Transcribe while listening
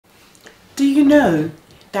Do you know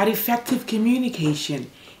that effective communication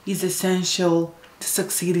is essential to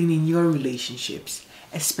succeeding in your relationships,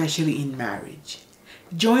 especially in marriage?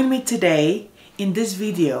 Join me today in this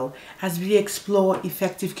video as we explore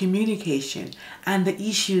effective communication and the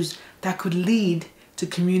issues that could lead to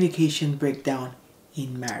communication breakdown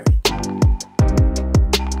in marriage.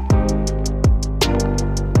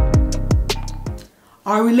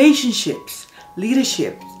 Our relationships,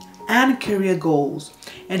 leadership, and career goals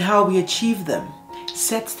and how we achieve them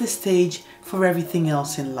sets the stage for everything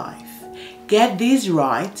else in life. Get these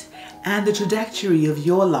right and the trajectory of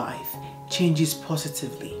your life changes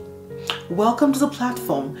positively. Welcome to the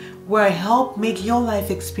platform where I help make your life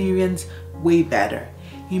experience way better,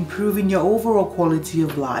 improving your overall quality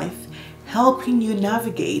of life, helping you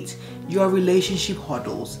navigate your relationship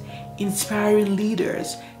hurdles, inspiring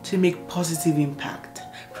leaders to make positive impact,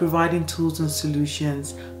 providing tools and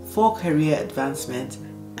solutions for career advancement,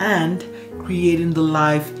 and creating the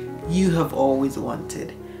life you have always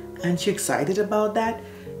wanted. Aren't you excited about that?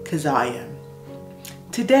 Because I am.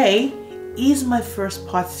 Today is my first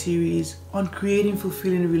part series on creating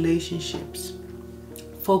fulfilling relationships,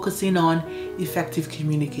 focusing on effective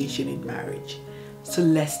communication in marriage. So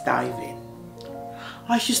let's dive in.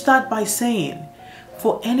 I should start by saying,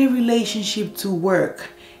 for any relationship to work,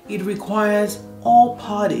 it requires all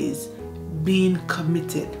parties being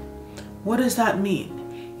committed. What does that mean?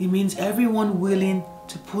 It means everyone willing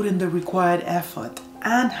to put in the required effort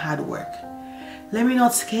and hard work. Let me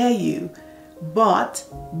not scare you, but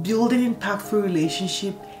building impactful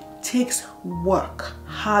relationship takes work,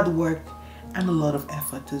 hard work, and a lot of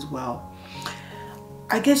effort as well.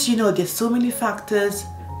 I guess you know there's so many factors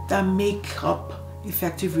that make up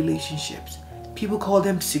effective relationships. People call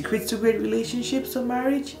them secrets to great relationships or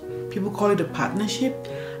marriage. People call it a partnership.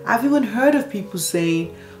 I've even heard of people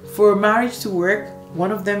saying for a marriage to work,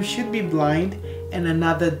 one of them should be blind and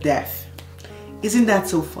another deaf. Isn't that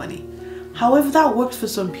so funny? However, that works for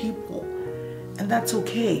some people, and that's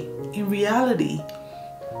okay. In reality,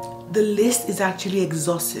 the list is actually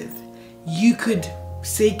exhaustive. You could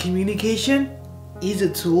say communication is a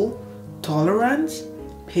tool, tolerance,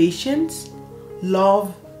 patience,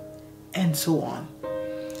 love, and so on.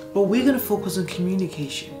 But we're going to focus on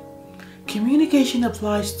communication. Communication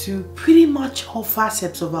applies to pretty much all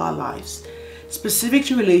facets of our lives. Specific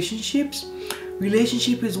to relationships,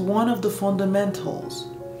 relationship is one of the fundamentals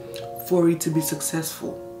for it to be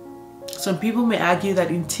successful. Some people may argue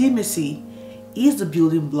that intimacy is the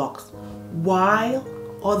building block, while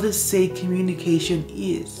others say communication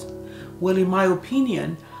is. Well, in my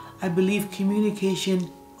opinion, I believe communication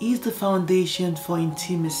is the foundation for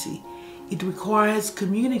intimacy. It requires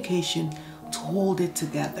communication to hold it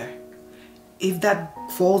together. If that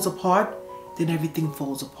falls apart, then everything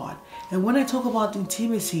falls apart. And when I talk about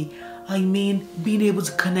intimacy, I mean being able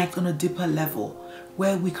to connect on a deeper level,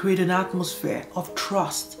 where we create an atmosphere of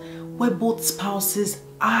trust, where both spouses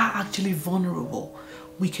are actually vulnerable.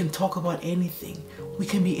 We can talk about anything. We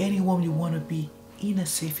can be anyone we want to be in a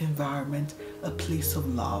safe environment, a place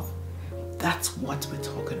of love. That's what we're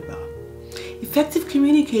talking about. Effective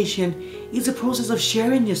communication is a process of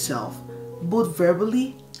sharing yourself, both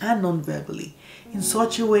verbally and non-verbally, in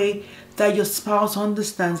such a way that your spouse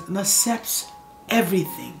understands and accepts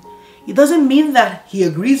everything. It doesn't mean that he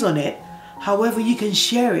agrees on it. However, you can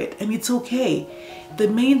share it and it's okay. The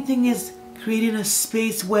main thing is creating a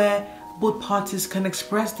space where both parties can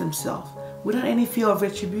express themselves without any fear of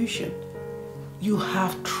retribution. You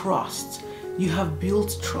have trust. You have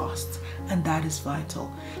built trust, and that is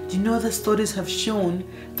vital. Do you know that studies have shown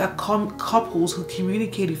that couples who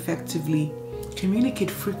communicate effectively communicate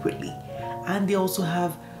frequently, and they also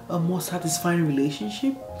have a more satisfying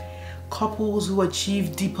relationship? Couples who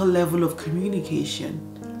achieve deeper level of communication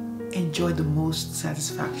enjoy the most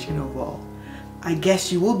satisfaction of all. I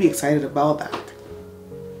guess you will be excited about that.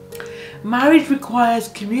 Marriage requires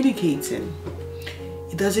communicating.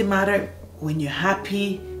 It doesn't matter when you're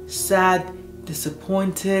happy, sad,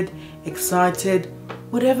 disappointed, excited,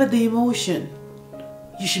 whatever the emotion,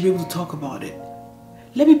 you should be able to talk about it.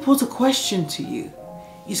 Let me pose a question to you.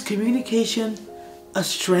 Is communication a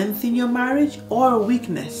strength in your marriage or a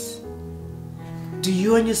weakness? Do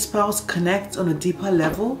you and your spouse connect on a deeper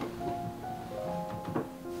level?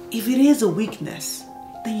 If it is a weakness,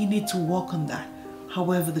 then you need to work on that.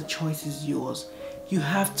 However, the choice is yours. You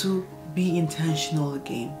have to be intentional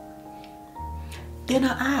again. Then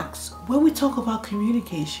I ask, when we talk about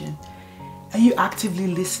communication, are you actively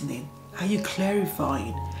listening? Are you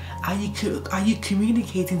clarifying? Are you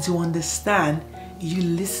communicating to understand? Are you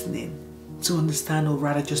listening to understand, or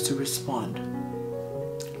rather just to respond?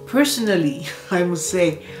 Personally, I must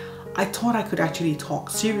say, I thought I could actually talk.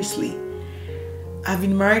 Seriously. I've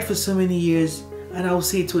been married for so many years, and I will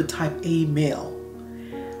say to a type A male.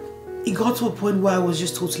 It got to a point where I was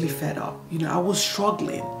just totally fed up. You know, I was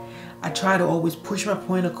struggling. I tried to always push my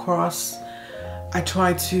point across. I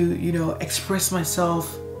tried to, you know, express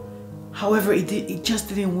myself. However, it just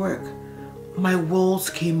didn't work. My walls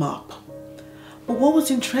came up. But what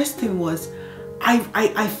was interesting was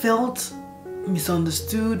I felt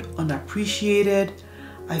misunderstood, unappreciated.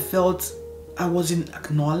 I felt I wasn't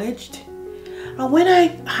acknowledged. And when I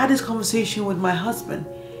had this conversation with my husband,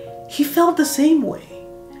 he felt the same way.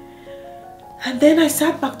 And then I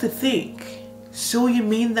sat back to think, so you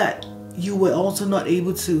mean that you were also not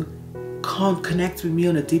able to connect with me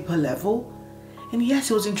on a deeper level? And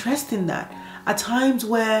yes, it was interesting that at times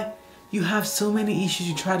where you have so many issues,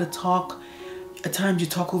 you try to talk, at times you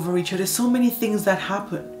talk over each other, so many things that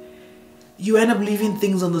happen. You end up leaving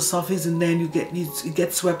things on the surface, and then it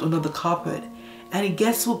gets swept under the carpet. And it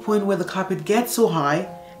gets to a point where the carpet gets so high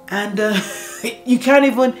and you can't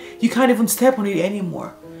even step on it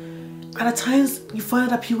anymore. And at times you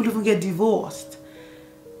find that people even get divorced.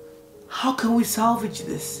 How can we salvage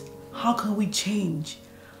this? How can we change?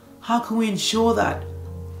 How can we ensure that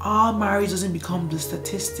our marriage doesn't become the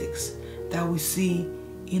statistics that we see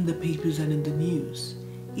in the papers and in the news?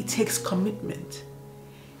 It takes commitment.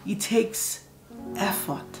 It takes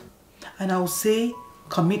effort. And I will say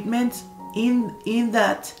commitment in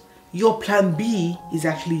that your plan B is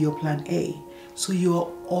actually your plan A. So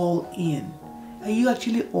you're all in. Are you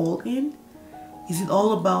actually all in? Is it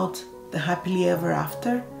all about the happily ever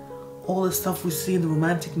after? All the stuff we see in the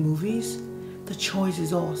romantic movies? The choice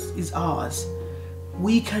is ours.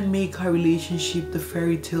 We can make our relationship the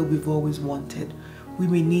fairy tale we've always wanted. We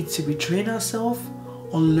may need to retrain ourselves,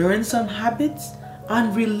 unlearn some habits,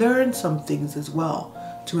 and relearn some things as well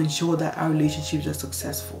to ensure that our relationships are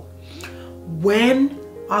successful. When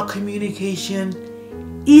our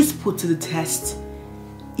communication is put to the test,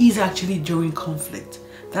 is actually during conflict.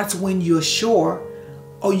 That's when you're sure,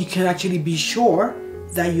 or you can actually be sure,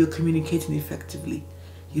 that you're communicating effectively.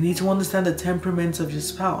 You need to understand the temperaments of your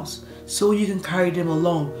spouse so you can carry them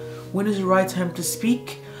along. When is the right time to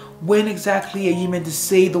speak? When exactly are you meant to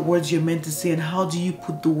say the words you're meant to say, and how do you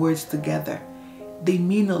put the words together? They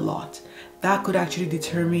mean a lot. That could actually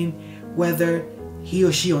determine whether he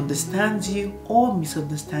or she understands you or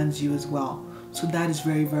misunderstands you as well. So that is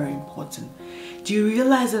very, very important. Do you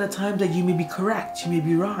realize that at times that you may be correct, you may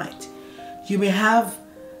be right, you may have,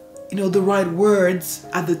 you know, the right words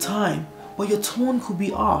at the time, but your tone could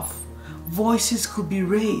be off, voices could be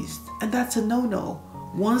raised, and that's a no-no.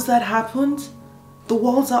 Once that happens, the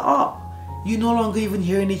walls are up. You're no longer even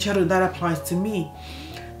hearing each other. That applies to me.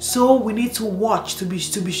 So we need to watch to be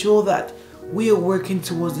sure that we are working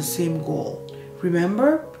towards the same goal.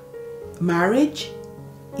 Remember, marriage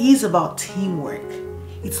is about teamwork.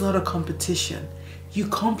 It's not a competition. You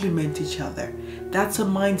complement each other. That's a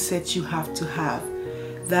mindset you have to have.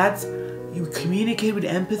 That you communicate with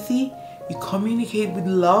empathy, you communicate with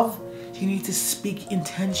love. You need to speak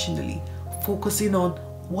intentionally, focusing on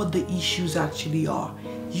what the issues actually are.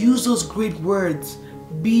 Use those great words.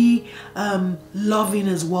 Be loving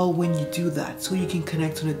as well when you do that, so you can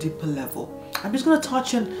connect on a deeper level. I'm just going to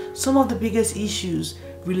touch on some of the biggest issues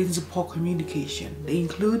relating to poor communication. They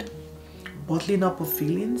include bottling up of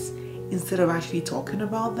feelings instead of actually talking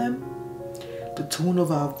about them, the tone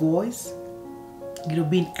of our voice,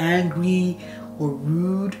 being angry or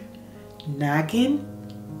rude, nagging,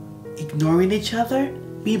 ignoring each other,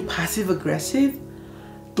 being passive aggressive,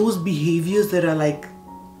 those behaviors that are like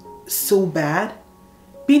so bad,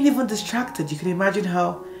 being even distracted. You can imagine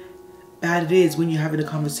how bad it is when you're having a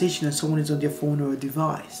conversation and someone is on their phone or a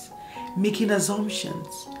device, making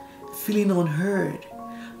assumptions, feeling unheard,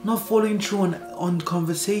 not following through on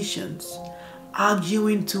conversations,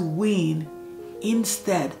 arguing to win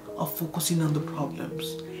instead of focusing on the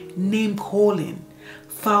problems, name calling,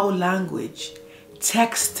 foul language,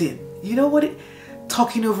 texting,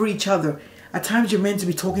 talking over each other. At times you're meant to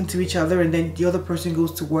be talking to each other and then the other person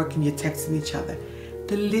goes to work and you're texting each other.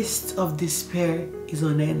 The list of despair is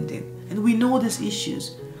unending. And we know these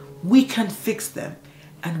issues. We can fix them,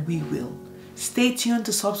 and we will. Stay tuned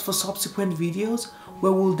for subsequent videos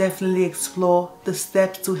where we'll definitely explore the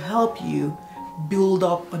steps to help you build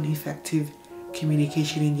up an effective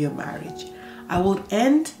communication in your marriage. I will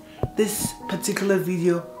end this particular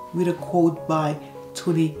video with a quote by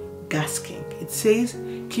𝗙cie𝗹𝗯𝗶. It says,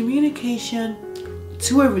 communication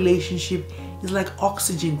to a relationship is like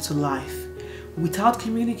oxygen to life. Without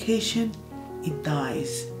communication, it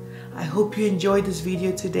dies. I hope you enjoyed this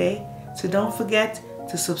video today. So don't forget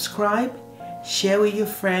to subscribe share with your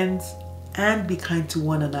friends, and be kind to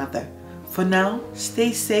one another. For now,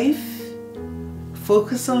 stay safe,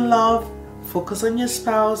 focus on love, focus on your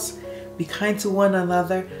spouse, be kind to one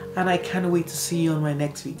another, and I can't wait to see you on my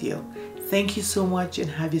next video. Thank you so much and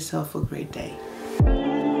have yourself a great day.